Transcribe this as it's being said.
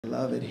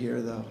love it here,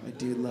 though. I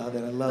do love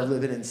it. I love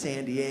living in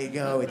San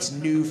Diego. It's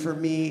new for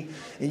me.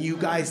 And you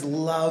guys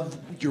love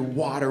your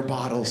water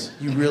bottles.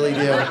 You really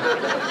do.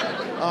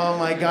 Oh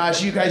my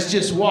gosh, you guys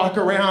just walk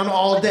around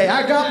all day.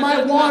 I got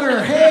my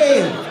water.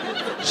 Hey,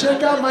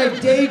 check out my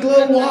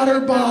Dayglow water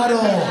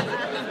bottle.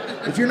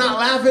 If you're not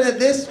laughing at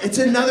this, it's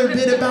another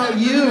bit about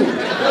you.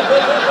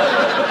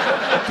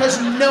 Because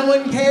no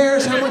one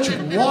cares how much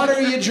water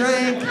you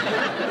drank.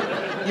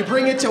 You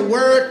bring it to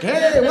work.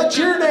 Hey, what's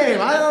your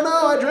name? I don't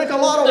know. I drank a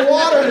lot of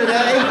water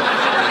today.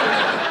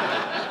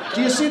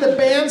 Do you see the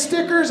band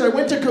stickers? I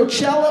went to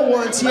Coachella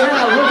once. Yeah,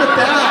 look at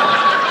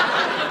that.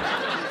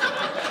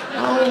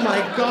 Oh my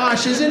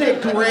gosh, isn't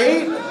it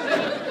great?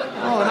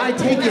 Oh, and I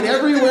take it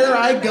everywhere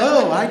I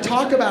go. I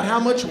talk about how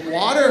much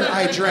water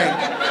I drank.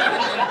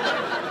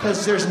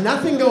 Because there's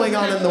nothing going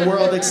on in the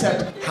world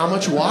except how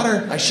much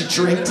water I should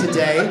drink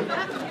today.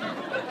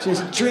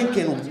 Just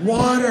drinking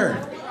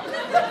water.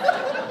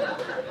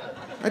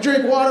 I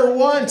drank water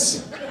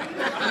once. One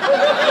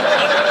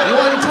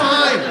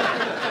time.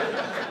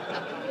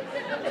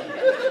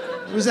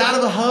 It was out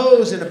of the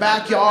hose in the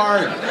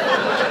backyard.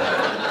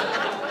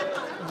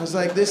 I was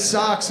like, this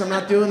sucks. I'm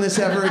not doing this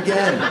ever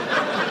again.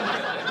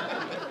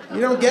 You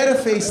don't get a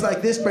face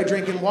like this by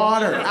drinking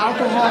water.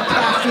 Alcohol,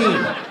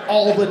 caffeine,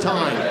 all the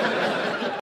time.